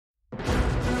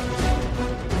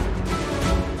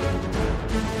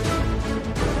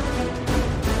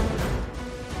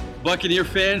Buccaneer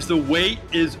fans, the wait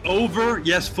is over.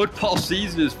 Yes, football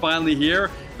season is finally here.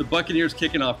 The Buccaneers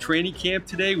kicking off training camp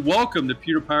today. Welcome to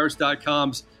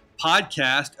PewterPirates.com's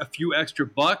podcast, A Few Extra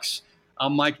Bucs.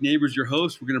 I'm Mike Nabors, your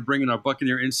host. We're going to bring in our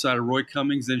Buccaneer insider, Roy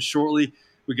Cummings. Then shortly,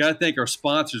 we got to thank our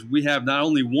sponsors. We have not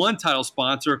only one title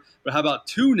sponsor, but how about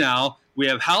two now? We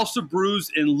have House of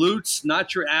Brews in Lutz,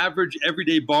 not your average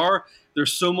everyday bar.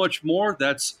 There's so much more.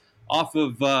 That's off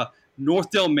of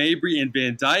Northdale, Mabry, and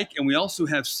Van Dyke. And we also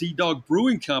have Sea Dog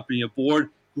Brewing Company aboard.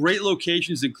 Great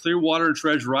locations in Clearwater and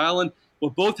Treasure Island.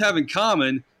 What both have in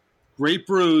common, great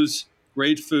brews,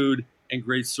 great food, and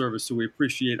great service. So we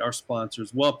appreciate our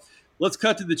sponsors. Well, let's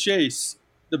cut to the chase.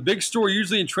 The big story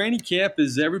usually in training camp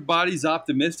is everybody's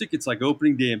optimistic. It's like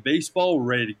opening day in baseball. We're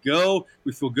ready to go.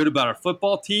 We feel good about our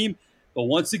football team. But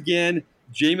once again,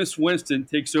 Jameis Winston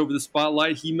takes over the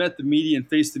spotlight. He met the media and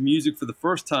faced the music for the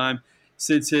first time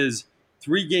since his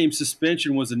 3-game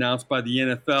suspension was announced by the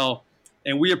NFL.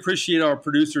 And we appreciate our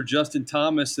producer, Justin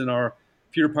Thomas, in our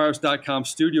PewterPirates.com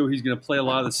studio. He's going to play a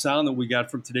lot of the sound that we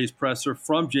got from today's presser,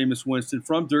 from Jameis Winston,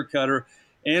 from Dirk Cutter,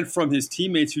 and from his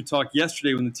teammates who talked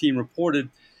yesterday when the team reported.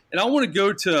 And I want to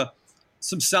go to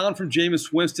some sound from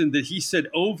Jameis Winston that he said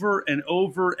over and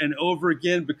over and over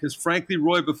again because, frankly,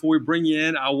 Roy, before we bring you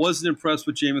in, I wasn't impressed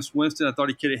with Jameis Winston. I thought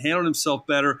he could have handled himself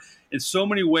better in so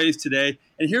many ways today.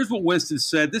 And here's what Winston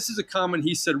said. This is a comment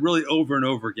he said really over and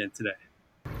over again today.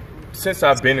 Since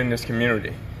I've been in this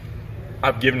community,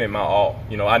 I've given it my all.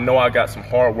 I know I got some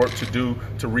hard work to do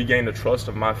to regain the trust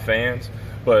of my fans,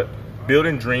 but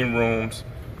building dream rooms,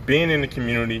 being in the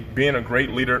community, being a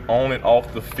great leader on and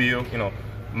off the field,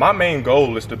 my main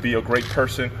goal is to be a great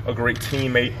person, a great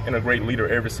teammate, and a great leader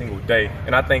every single day.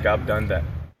 And I think I've done that.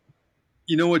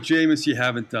 You know what, Jameis? You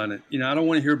haven't done it. I don't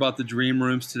want to hear about the dream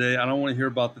rooms today. I don't want to hear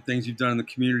about the things you've done in the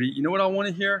community. You know what I want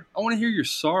to hear? I want to hear you're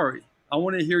sorry. I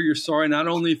want to hear you're sorry not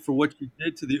only for what you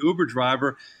did to the Uber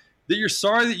driver, that you're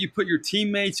sorry that you put your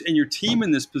teammates and your team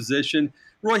in this position.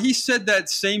 Roy, he said that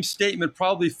same statement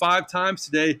probably 5 times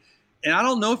today, and I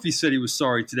don't know if he said he was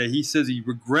sorry today. He says he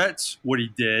regrets what he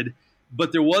did.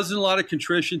 But there wasn't a lot of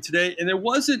contrition today, and there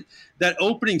wasn't that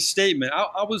opening statement.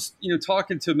 I was,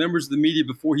 talking to members of the media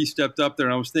before he stepped up there,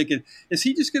 and I was thinking, is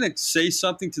he just going to say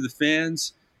something to the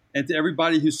fans and to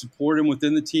everybody who supported him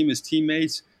within the team, his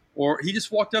teammates, or he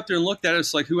just walked up there and looked at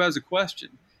us like, who has a question?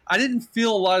 I didn't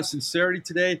feel a lot of sincerity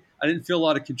today. I didn't feel a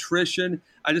lot of contrition.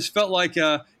 I just felt like,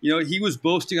 he was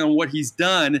boasting on what he's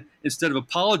done instead of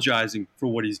apologizing for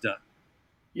what he's done.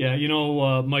 Yeah,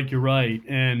 Mike, you're right,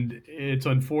 and it's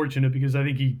unfortunate because I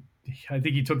think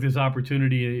he took this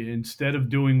opportunity instead of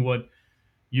doing what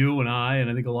you and I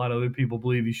think a lot of other people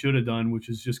believe he should have done, which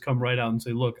is just come right out and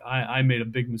say, look, I made a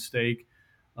big mistake.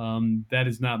 That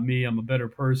is not me. I'm a better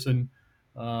person.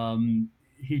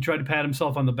 He tried to pat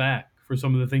himself on the back for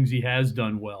some of the things he has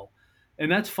done well, and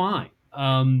that's fine.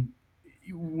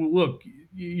 Look,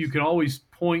 you can always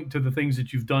point to the things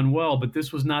that you've done well, but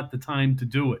this was not the time to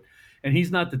do it. And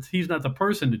he's not the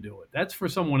person to do it. That's for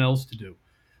someone else to do.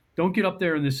 Don't get up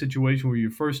there in this situation where you're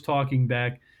first talking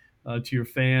back to your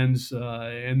fans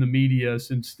and the media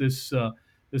since this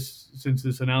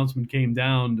announcement came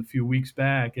down a few weeks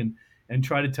back, and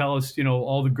try to tell us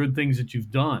all the good things that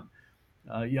you've done.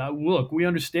 Look, we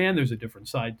understand there's a different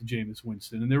side to Jameis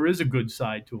Winston, and there is a good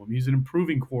side to him. He's an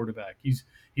improving quarterback. He's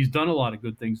done a lot of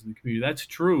good things in the community. That's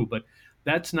true, but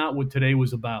that's not what today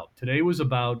was about. Today was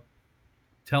about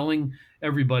telling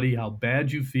everybody how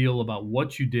bad you feel about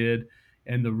what you did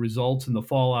and the results and the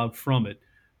fallout from it,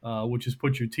 which has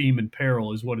put your team in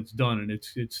peril, is what it's done, and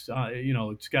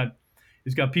it's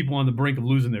got people on the brink of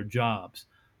losing their jobs,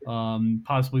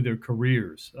 possibly their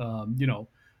careers.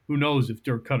 Who knows if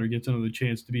Dirk Cutter gets another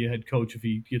chance to be a head coach if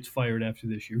he gets fired after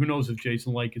this year? Who knows if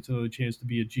Jason Licht gets another chance to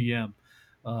be a GM?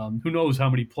 Who knows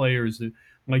how many players that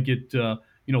might get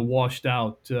washed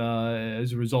out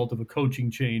as a result of a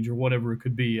coaching change or whatever it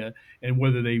could be, and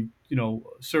whether they,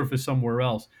 surface somewhere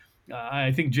else.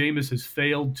 I think Jameis has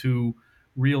failed to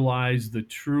realize the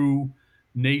true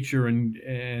nature and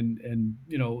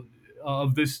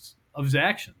of his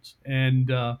actions,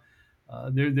 and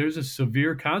there's a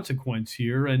severe consequence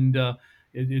here. And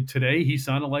today he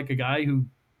sounded like a guy who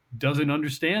doesn't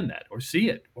understand that or see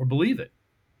it or believe it.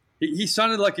 He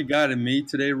sounded like a guy to me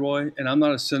today, Roy, and I'm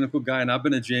not a cynical guy, and I've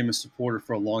been a Jameis supporter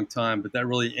for a long time, but that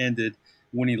really ended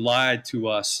when he lied to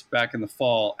us back in the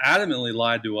fall, adamantly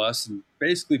lied to us, and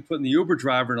basically putting the Uber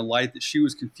driver in a light that she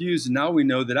was confused, and now we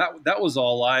know that was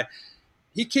all a lie.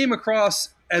 He came across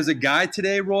as a guy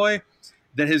today, Roy,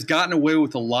 that has gotten away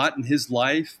with a lot in his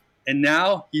life, and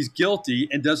now he's guilty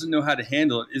and doesn't know how to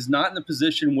handle it, is not in a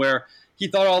position where he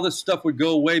thought all this stuff would go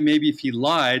away maybe if he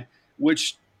lied,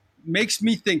 which makes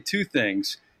me think two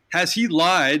things. Has he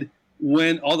lied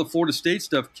when all the Florida State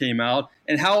stuff came out,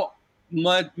 and how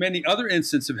many other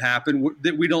incidents have happened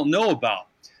that we don't know about?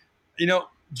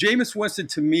 Jameis Winston,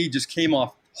 to me, just came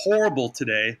off horrible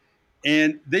today.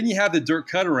 And then you have the Dirk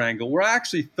Cutter angle, where I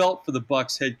actually felt for the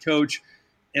Bucs head coach,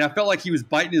 and I felt like he was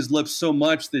biting his lips so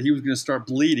much that he was going to start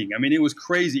bleeding. I mean, it was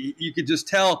crazy. You could just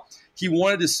tell he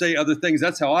wanted to say other things.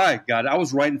 That's how I got it. I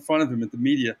was right in front of him at the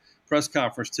media press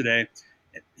conference today.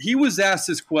 He was asked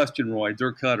this question, Roy,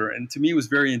 Dirk Cutter, and to me it was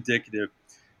very indicative.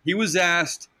 He was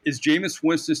asked, is Jameis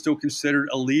Winston still considered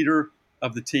a leader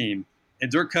of the team?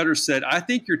 And Dirk Cutter said, I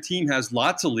think your team has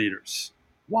lots of leaders.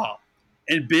 Wow.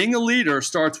 And being a leader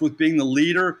starts with being the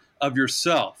leader of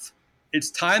yourself. It's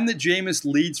time that Jameis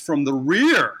leads from the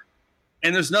rear.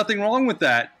 And there's nothing wrong with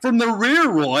that. From the rear,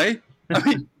 Roy. I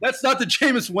mean, that's not the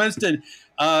Jameis Winston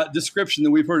description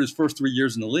that we've heard his first 3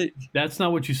 years in the league. That's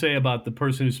not what you say about the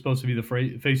person who's supposed to be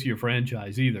the face of your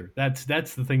franchise either. That's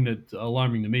the thing that's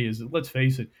alarming to me is that, let's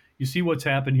face it, you see what's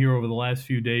happened here over the last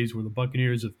few days where the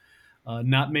Buccaneers have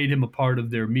not made him a part of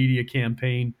their media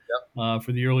campaign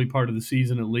for the early part of the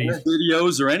season at least. No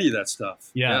videos or any of that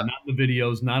stuff. Yeah, not the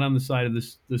videos, not on the side of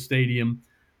the stadium.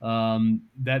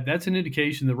 That's an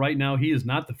indication that right now he is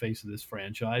not the face of this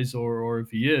franchise, or if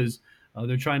he is,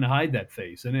 they're trying to hide that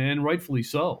face, and rightfully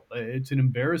so. It's an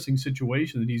embarrassing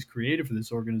situation that he's created for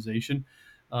this organization,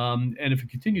 and if it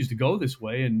continues to go this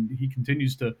way, and he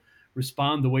continues to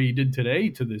respond the way he did today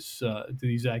to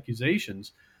these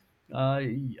accusations,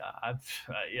 I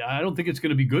don't think it's going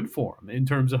to be good for him in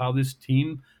terms of how this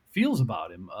team feels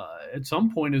about him. At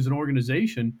some point, as an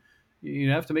organization, you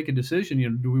have to make a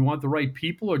decision. Do we want the right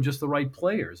people or just the right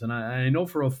players? And I know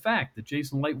for a fact that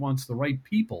Jason Light wants the right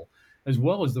people as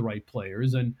well as the right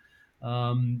players. And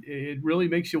it really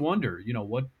makes you wonder,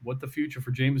 what the future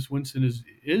for Jameis Winston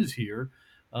is here.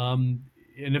 And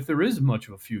if there is much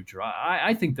of a future,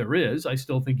 I think there is. I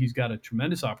still think he's got a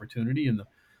tremendous opportunity in the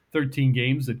 13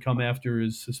 games that come after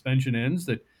his suspension ends,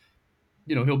 that,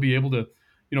 he'll be able to,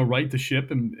 right the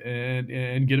ship and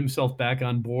get himself back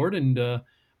on board. And,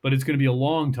 but it's going to be a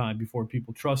long time before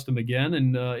people trust him again.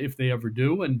 And if they ever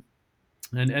do,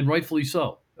 and rightfully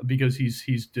so, because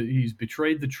he's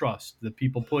betrayed the trust that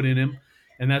people put in him.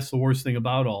 And that's the worst thing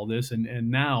about all this. And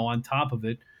now on top of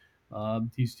it,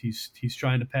 he's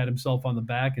trying to pat himself on the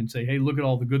back and say, hey, look at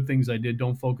all the good things I did.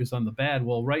 Don't focus on the bad.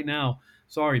 Well, right now,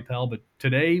 sorry, pal, but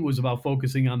today was about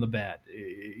focusing on the bad.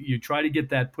 You try to get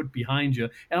that put behind you.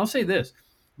 And I'll say this,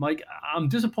 Mike, I'm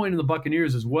disappointed in the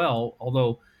Buccaneers as well,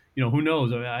 although, who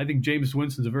knows? I think Jameis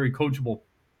Winston's a very coachable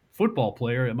football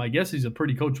player, and my guess he's a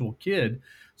pretty coachable kid.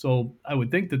 So I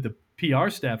would think that the PR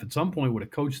staff at some point would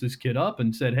have coached this kid up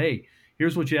and said, hey,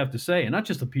 here's what you have to say. And not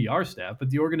just the PR staff, but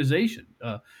the organization,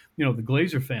 the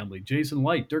Glazer family, Jason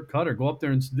Light, Dirk Cutter, go up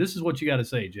there and this is what you got to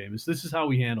say, Jameis. This is how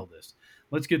we handle this.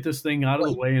 Let's get this thing out of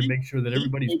the way and make sure that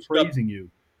everybody's praising you.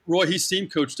 Roy, he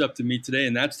seemed coached up to me today,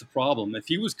 and that's the problem. If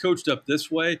he was coached up this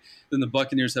way, then the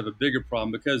Buccaneers have a bigger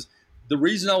problem, because the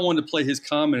reason I wanted to play his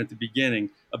comment at the beginning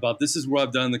about this is what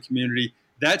I've done in the community,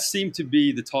 that seemed to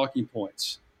be the talking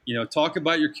points. Talk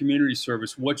about your community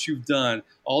service, what you've done,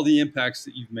 all the impacts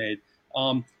that you've made.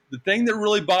 The thing that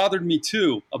really bothered me,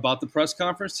 too, about the press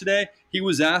conference today, he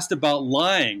was asked about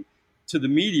lying to the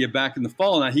media back in the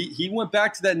fall. Now, he went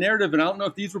back to that narrative, and I don't know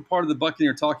if these were part of the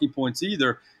Buccaneer talking points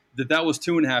either, that was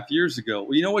 2.5 years ago.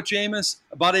 Well, you know what, Jameis?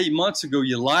 About 8 months ago,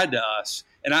 you lied to us.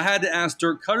 And I had to ask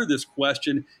Dirk Cutter this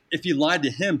question, if you lied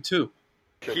to him, too.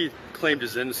 He claimed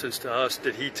his innocence to us.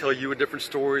 Did he tell you a different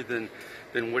story than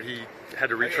what he had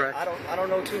to retract? I don't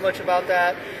know too much about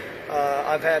that.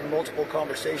 I've had multiple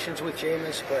conversations with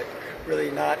Jameis, but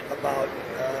really not about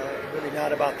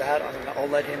that. I mean, I'll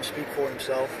let him speak for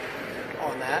himself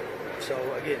on that. So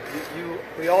again,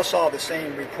 we all saw the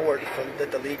same report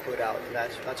that the league put out, and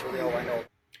that's really all I know.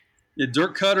 Yeah,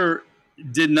 Dirk Cutter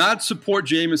did not support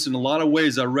Jameis in a lot of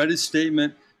ways. I read his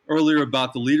statement earlier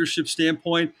about the leadership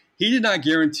standpoint. He did not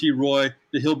guarantee, Roy,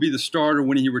 that he'll be the starter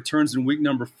when he returns in week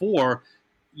number 4.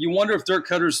 You wonder if Dirk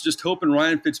Cutter's just hoping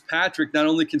Ryan Fitzpatrick not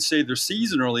only can save their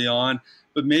season early on,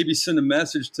 but maybe send a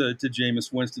message to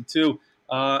Jameis Winston too.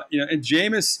 And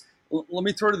Jameis, let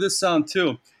me throw to this sound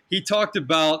too. He talked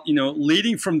about,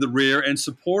 leading from the rear and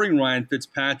supporting Ryan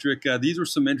Fitzpatrick. These were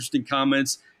some interesting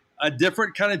comments. A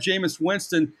different kind of Jameis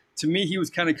Winston. To me, he was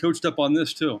kind of coached up on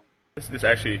this too. This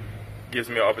actually gives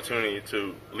me an opportunity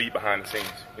to lead behind the scenes.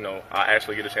 I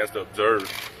actually get a chance to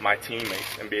observe my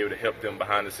teammates and be able to help them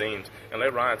behind the scenes and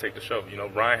let Ryan take the show.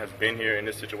 Ryan has been here in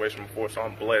this situation before, so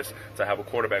I'm blessed to have a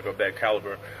quarterback of that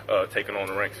caliber taking on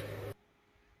the ranks.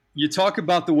 You talk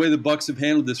about the way the Bucs have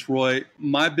handled this, Roy.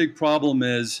 My big problem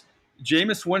is,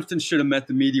 Jameis Winston should have met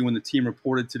the media when the team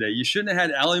reported today. You shouldn't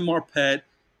have had Ali Marpet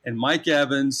and Mike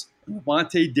Evans and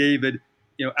Levante David,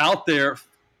 out there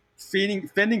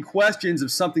fending questions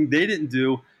of something they didn't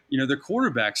do. Their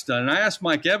quarterback's done. And I asked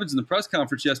Mike Evans in the press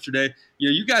conference yesterday,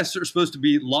 you guys are supposed to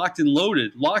be locked and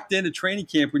loaded, locked into training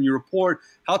camp when you report.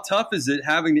 How tough is it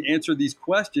having to answer these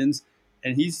questions?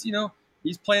 And he's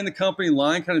playing the company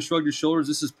line, kind of shrugged his shoulders.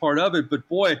 This is part of it. But,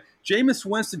 boy, Jameis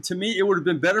Winston, to me, it would have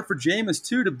been better for Jameis,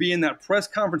 too, to be in that press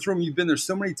conference room. You've been there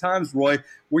so many times, Roy,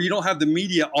 where you don't have the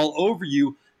media all over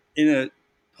you in a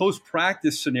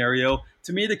post-practice scenario.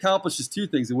 To me, it accomplishes two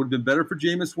things. It would have been better for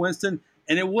Jameis Winston,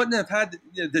 and it wouldn't have had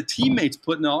the teammates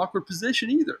put in an awkward position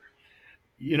either.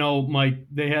 Mike,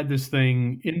 they had this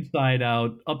thing inside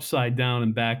out, upside down,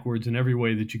 and backwards in every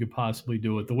way that you could possibly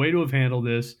do it. The way to have handled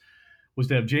this was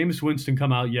to have Jameis Winston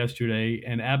come out yesterday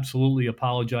and absolutely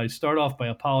apologize. Start off by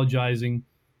apologizing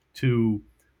to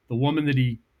the woman that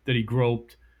he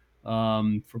groped,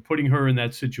 for putting her in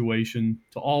that situation,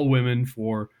 to all women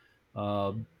for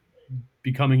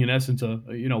becoming, in essence,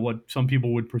 what some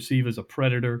people would perceive as a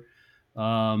predator.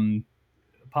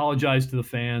 Apologize to the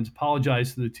fans,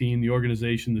 apologize to the team, the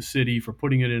organization, the city for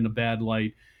putting it in a bad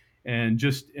light, and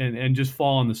just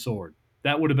fall on the sword.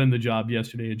 That would have been the job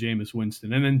yesterday of Jameis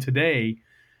Winston. And then today,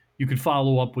 you could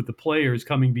follow up with the players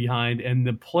coming behind and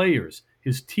the players,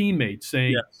 his teammates,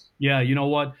 saying, yes. Yeah, you know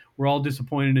what? We're all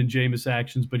disappointed in Jameis'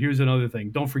 actions, but here's another thing.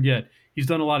 Don't forget, he's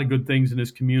done a lot of good things in his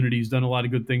community. He's done a lot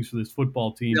of good things for this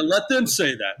football team. Yeah, let them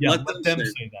say that. Yeah, let them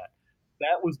say that.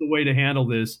 That was the way to handle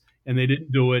this, and they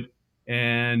didn't do it.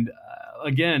 And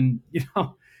again,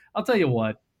 I'll tell you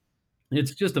what.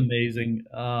 It's just amazing.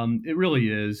 It really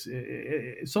is.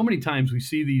 So many times we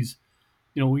see these,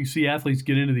 we see athletes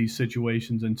get into these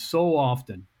situations, and so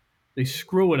often they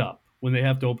screw it up when they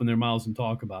have to open their mouths and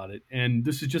talk about it. And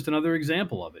this is just another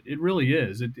example of it. It really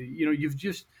is. You've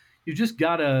just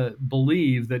got to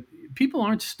believe that people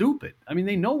aren't stupid. I mean,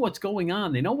 they know what's going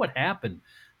on. They know what happened.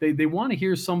 They want to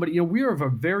hear somebody. We are a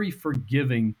very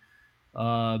forgiving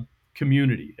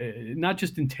community, not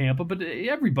just in Tampa, but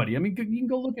everybody. I mean, you can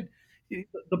go look at.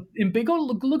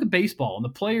 Look at baseball and the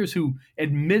players who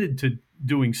admitted to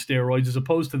doing steroids as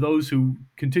opposed to those who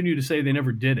continue to say they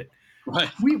never did it. Right.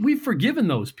 We've forgiven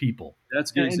those people.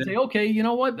 That's good. And say, okay, you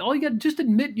know what? All you got to just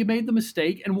admit you made the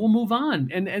mistake, and we'll move on.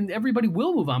 And everybody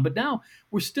will move on. But now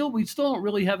we still don't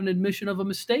really have an admission of a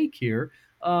mistake here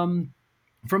from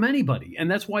anybody,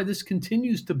 and that's why this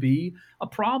continues to be a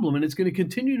problem, and it's going to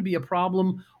continue to be a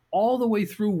problem all the way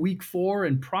through week 4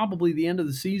 and probably the end of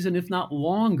the season, if not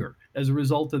longer, as a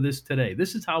result of this today.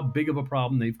 This is how big of a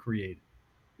problem they've created.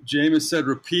 Jameis said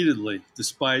repeatedly,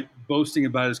 despite boasting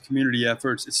about his community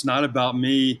efforts, it's not about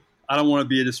me. I don't want to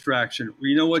be a distraction. Well,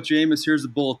 you know what, Jameis? Here's the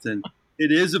bulletin.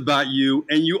 It is about you,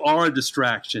 and you are a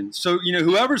distraction. So,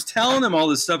 whoever's telling him all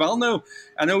this stuff, I don't know.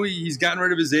 I know he's gotten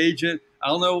rid of his agent. I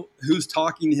don't know who's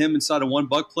talking to him inside a One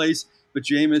Buc place, but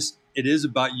Jameis, it is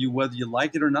about you, whether you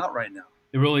like it or not right now.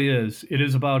 It really is. It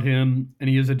is about him, and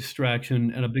he is a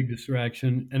distraction, and a big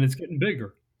distraction, and it's getting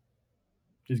bigger.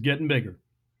 It's getting bigger.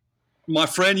 My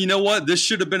friend, you know what? This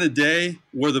should have been a day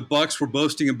where the Bucs were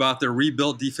boasting about their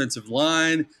rebuilt defensive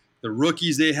line, the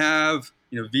rookies they have,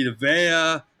 Vita Vea.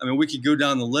 I mean, we could go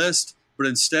down the list, but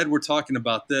instead we're talking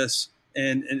about this.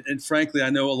 And frankly, I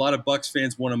know a lot of Bucs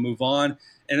fans want to move on.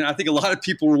 And I think a lot of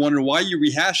people were wondering, why are you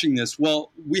rehashing this?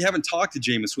 Well, we haven't talked to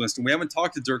Jameis Winston. We haven't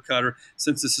talked to Dirk Cutter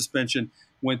since the suspension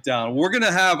went down. We're going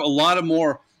to have a lot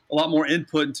more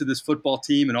input into this football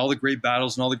team and all the great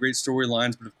battles and all the great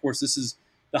storylines. But, of course, this is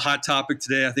the hot topic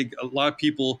today. I think a lot of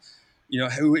people,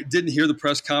 who didn't hear the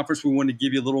press conference, we wanted to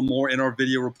give you a little more in our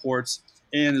video reports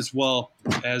and as well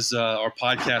as our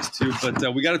podcast, too.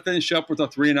 But we got to finish up with our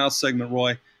 3 and Out segment,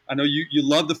 Roy. I know you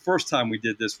loved the first time we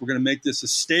did this. We're going to make this a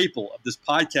staple of this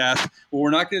podcast, but we're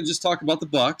not going to just talk about the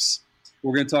Bucs.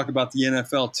 We're going to talk about the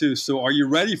NFL too. So are you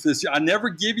ready for this? I never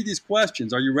give you these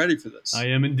questions. Are you ready for this? I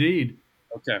am indeed.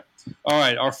 Okay. All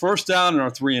right. Our first down and our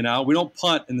 3 and Out. We don't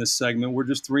punt in this segment. We're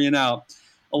just 3 and Out.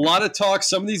 A lot of talk.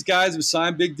 Some of these guys have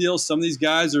signed big deals. Some of these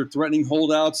guys are threatening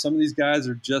holdouts. Some of these guys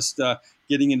are just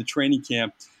getting into training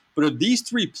camp. But of these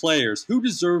 3 players, who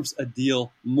deserves a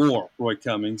deal more, Roy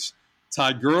Cummings?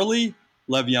 Todd Gurley,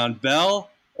 Le'Veon Bell,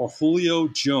 or Julio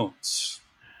Jones?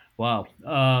 Wow,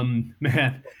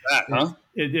 man,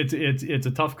 it's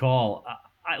a tough call.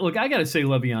 Look, I got to say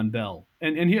Le'Veon Bell,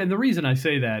 and the reason I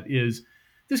say that is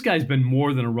this guy's been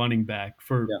more than a running back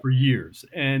for years,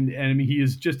 and I mean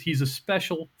he's a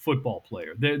special football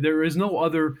player. There is no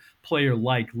other player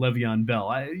like Le'Veon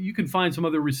Bell. You can find some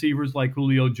other receivers like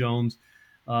Julio Jones.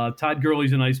 Todd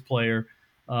Gurley's a nice player.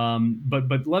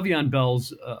 But Le'Veon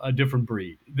Bell's a different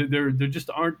breed. There just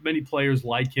aren't many players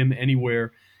like him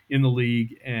anywhere in the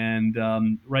league, and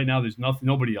right now there's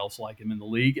nobody else like him in the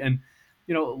league. And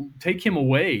take him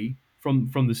away from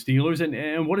the Steelers,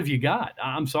 and what have you got?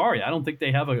 I'm sorry, I don't think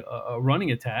they have a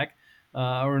running attack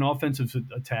or an offensive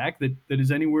attack that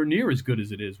is anywhere near as good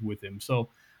as it is with him. So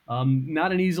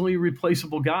not an easily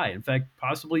replaceable guy. In fact,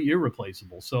 possibly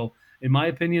irreplaceable. So in my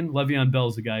opinion, Le'Veon Bell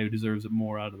is the guy who deserves it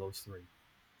more out of those three.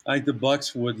 I think the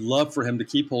Bucs would love for him to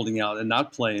keep holding out and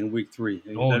not play in Week 3.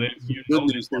 Oh, They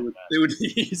would.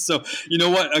 So you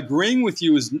know what? Agreeing with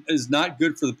you is not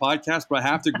good for the podcast, but I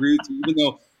have to agree with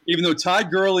you. Even though Ty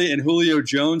Gurley and Julio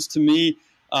Jones, to me,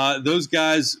 those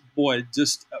guys, boy,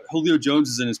 just Julio Jones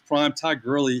is in his prime. Ty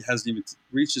Gurley hasn't even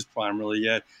reached his prime really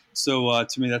yet. So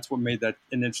to me, that's what made that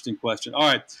an interesting question. All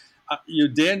right,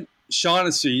 Dan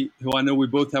Shaughnessy, who I know we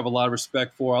both have a lot of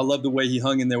respect for. I love the way he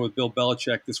hung in there with Bill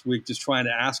Belichick this week, just trying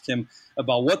to ask him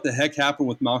about what the heck happened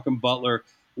with Malcolm Butler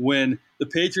when the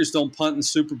Patriots don't punt in the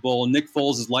Super Bowl and Nick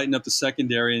Foles is lighting up the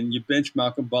secondary and you bench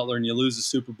Malcolm Butler and you lose the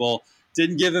Super Bowl.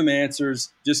 Didn't give him answers,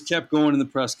 just kept going in the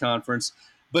press conference.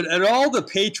 But at all the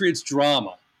Patriots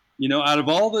drama, out of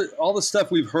all the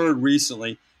stuff we've heard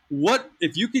recently, what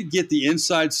if you could get the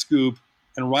inside scoop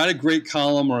and write a great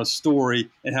column or a story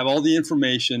and have all the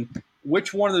information,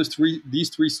 which one of these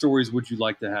three stories would you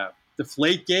like to have?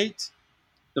 Deflategate,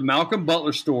 the Malcolm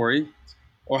Butler story,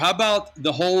 or how about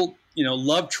the whole,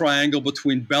 love triangle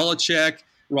between Belichick,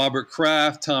 Robert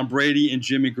Kraft, Tom Brady, and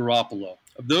Jimmy Garoppolo?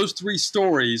 Of those three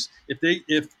stories, if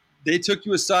they took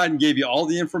you aside and gave you all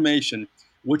the information,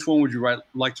 which one would you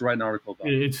like to write an article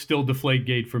about? It's still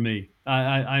Deflategate for me.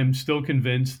 I'm still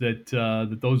convinced that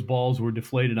those balls were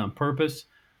deflated on purpose.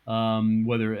 I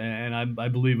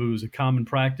believe it was a common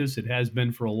practice. It has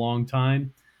been for a long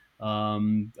time.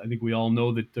 I think we all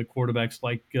know that the quarterbacks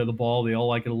like the ball. They all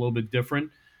like it a little bit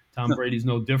different. Tom Brady's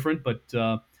no different, but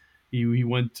he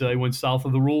went south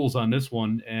of the rules on this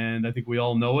one, and I think we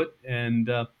all know it. And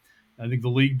I think the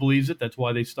league believes it. That's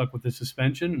why they stuck with the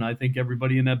suspension. And I think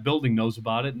everybody in that building knows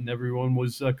about it, and everyone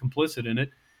was complicit in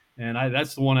it. And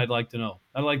that's the one I'd like to know.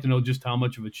 I'd like to know just how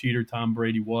much of a cheater Tom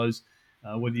Brady was,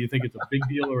 whether you think it's a big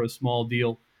deal or a small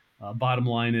deal. Bottom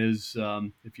line is,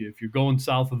 if you're going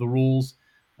south of the rules,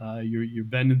 you're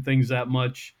bending things that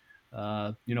much.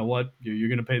 You know what? You're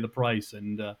going to pay the price.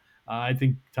 And I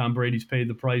think Tom Brady's paid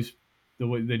the price the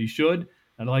way that he should.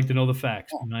 I'd like to know the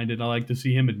facts behind it. I'd like to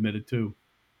see him admit it too.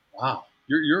 Wow,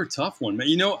 you're a tough one, man.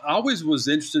 I always was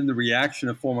interested in the reaction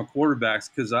of former quarterbacks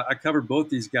because I covered both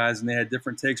these guys and they had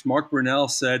different takes. Mark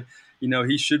Brunell said,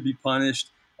 he should be punished.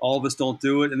 All of us don't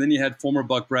do it. And then you had former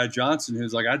Buck Brad Johnson,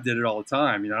 who's like, I did it all the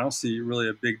time. I don't see really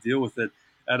a big deal with it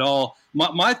at all.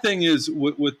 My thing is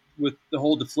with the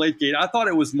whole Deflategate, I thought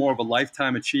it was more of a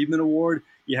lifetime achievement award.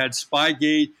 You had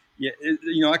Spygate.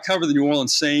 I cover the New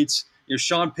Orleans Saints.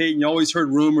 Sean Payton, you always heard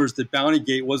rumors that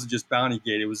Bountygate wasn't just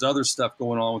Bountygate. It was other stuff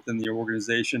going on within the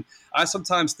organization. I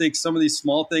sometimes think some of these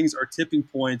small things are tipping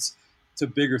points to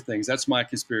bigger things. That's my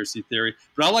conspiracy theory.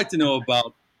 But I'd like to know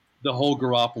about the whole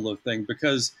Garoppolo thing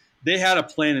because they had a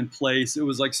plan in place. It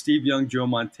was like Steve Young, Joe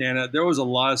Montana. There was a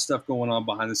lot of stuff going on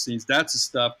behind the scenes. That's the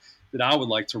stuff that I would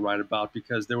like to write about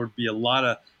because there would be a lot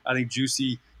of, I think,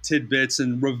 juicy tidbits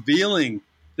and revealing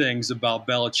things about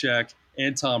Belichick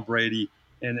and Tom Brady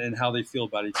and how they feel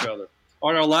about each other.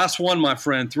 All right, our last one, my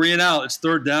friend. 3 and out. It's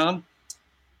third down.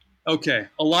 Okay,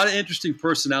 a lot of interesting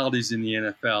personalities in the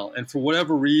NFL. And for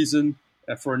whatever reason,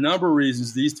 for a number of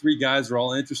reasons, these three guys are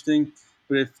all interesting.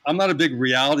 But if I'm not a big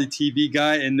reality TV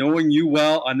guy, and knowing you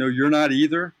well, I know you're not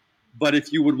either. But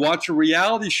if you would watch a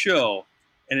reality show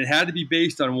and it had to be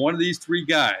based on one of these three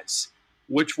guys,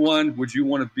 which one would you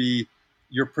want to be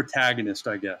your protagonist,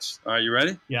 I guess? All right, you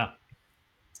ready? Yeah.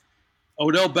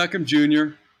 Odell Beckham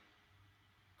Jr.,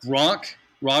 Gronk,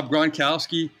 Rob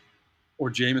Gronkowski,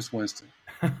 or Jameis Winston?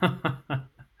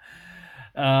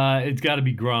 It's got to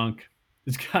be Gronk.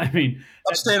 I'm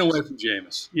staying away from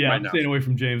Jameis. Yeah, right I'm now. staying away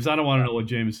from Jameis. I don't want to know what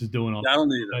Jameis is doing. I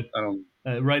don't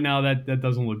either. Right now, that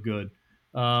doesn't look good.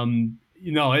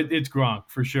 It's Gronk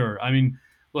for sure. I mean,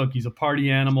 look, he's a party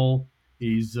animal.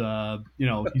 He's, we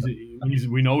know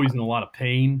he's in a lot of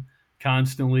pain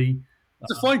constantly.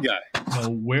 It's a fun guy.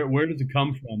 Where does it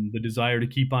come from? The desire to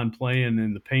keep on playing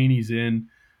and the pain he's in,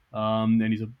 and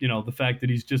he's the fact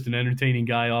that he's just an entertaining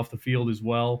guy off the field as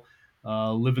well,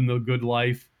 living the good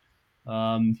life.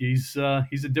 He's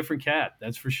a different cat,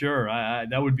 that's for sure.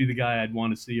 That would be the guy I'd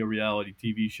want to see a reality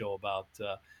TV show about.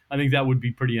 I think that would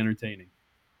be pretty entertaining.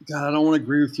 God, I don't want to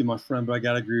agree with you, my friend, but I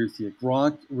got to agree with you.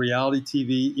 Gronk,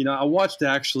 reality TV. I watched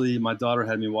my daughter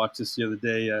had me watch this the other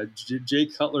day. Jay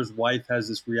Cutler's wife has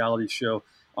this reality show.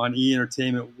 on E!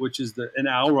 Entertainment, which is an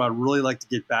hour I'd really like to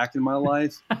get back in my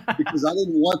life because I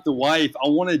didn't want the wife. I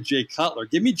wanted Jay Cutler.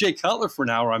 Give me Jay Cutler for an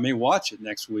hour. I may watch it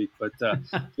next week, but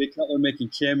Jay Cutler making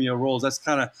cameo roles. That's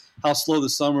kind of how slow the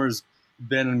summer's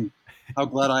been and how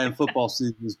glad I am football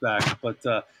season is back. But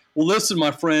well, listen,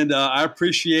 my friend, I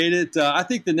appreciate it. I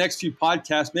think the next few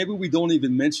podcasts, maybe we don't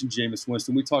even mention Jameis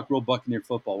Winston. We talk real Buccaneer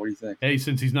football. What do you think? Hey,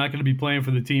 since he's not going to be playing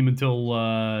for the team until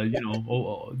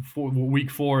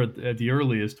week 4 at the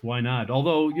earliest, why not?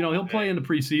 Although he'll play in the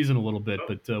preseason a little bit,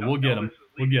 but we'll get him.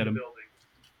 We'll get him.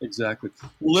 Exactly.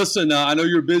 Well, listen, I know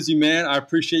you're a busy man. I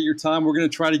appreciate your time. We're going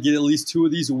to try to get at least 2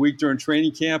 of these a week during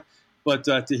training camp. But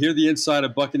to hear the inside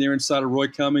of Buccaneer insider Roy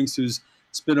Cummings, who's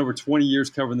spent over 20 years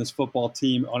covering this football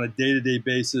team on a day-to-day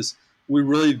basis, we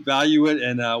really value it,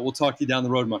 and we'll talk to you down the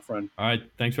road, my friend. All right.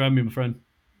 Thanks for having me, my friend.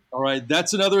 All right.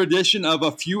 That's another edition of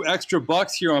A Few Extra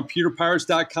Bucks here on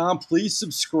PewterPirates.com. Please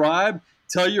subscribe.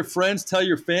 Tell your friends. Tell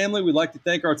your family. We'd like to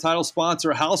thank our title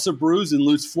sponsor, House of Brews in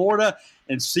Lutz, Florida,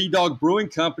 and Sea Dog Brewing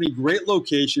Company. Great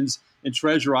locations in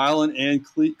Treasure Island and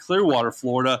Clearwater,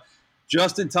 Florida.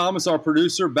 Justin Thomas, our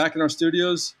producer, back in our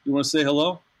studios. You want to say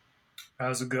hello?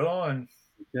 How's it going?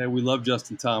 Yeah, we love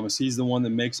Justin Thomas. He's the one that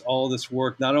makes all this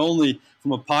work, not only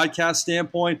from a podcast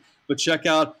standpoint, but check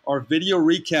out our video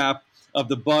recap of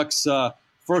the Bucs'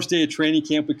 first day of training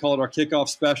camp. We call it our kickoff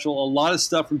special. A lot of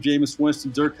stuff from Jameis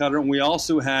Winston, Dirk Cutter, and we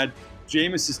also had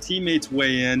Jameis' teammates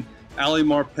weigh in, Ali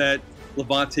Marpet,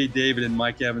 Levante David, and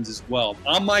Mike Evans as well.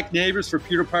 I'm Mike Nabors for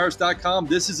PewterPirates.com.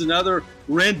 This is another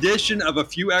rendition of A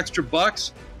Few Extra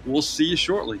Bucks. We'll see you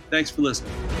shortly. Thanks for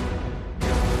listening.